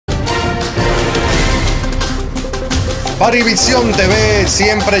Barivision TV,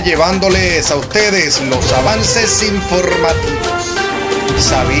 siempre llevándoles a ustedes los avances informativos.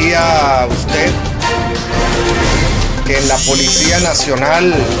 ¿Sabía usted que en la Policía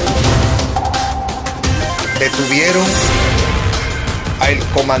Nacional detuvieron al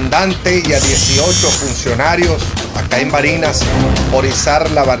comandante y a 18 funcionarios acá en Barinas por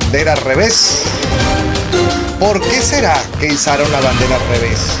izar la bandera al revés? ¿Por qué será que izaron la bandera al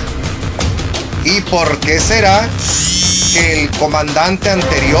revés? ¿Y por qué será que el comandante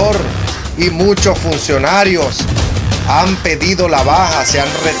anterior y muchos funcionarios han pedido la baja, se han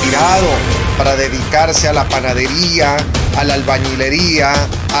retirado para dedicarse a la panadería, a la albañilería,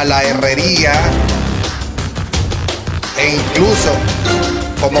 a la herrería e incluso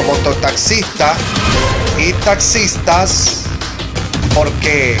como mototaxista y taxistas,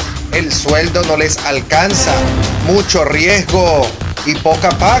 porque el sueldo no les alcanza, mucho riesgo y poca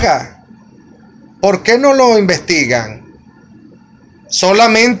paga? ¿Por qué no lo investigan?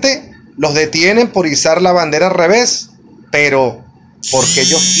 Solamente los detienen por izar la bandera al revés. Pero, ¿por qué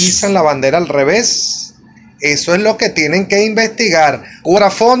ellos izan la bandera al revés? Eso es lo que tienen que investigar.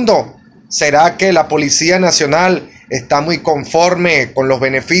 A fondo, ¿será que la Policía Nacional está muy conforme con los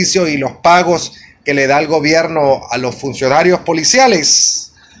beneficios y los pagos que le da el gobierno a los funcionarios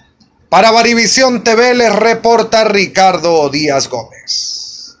policiales? Para Barivision TV les reporta Ricardo Díaz Gómez.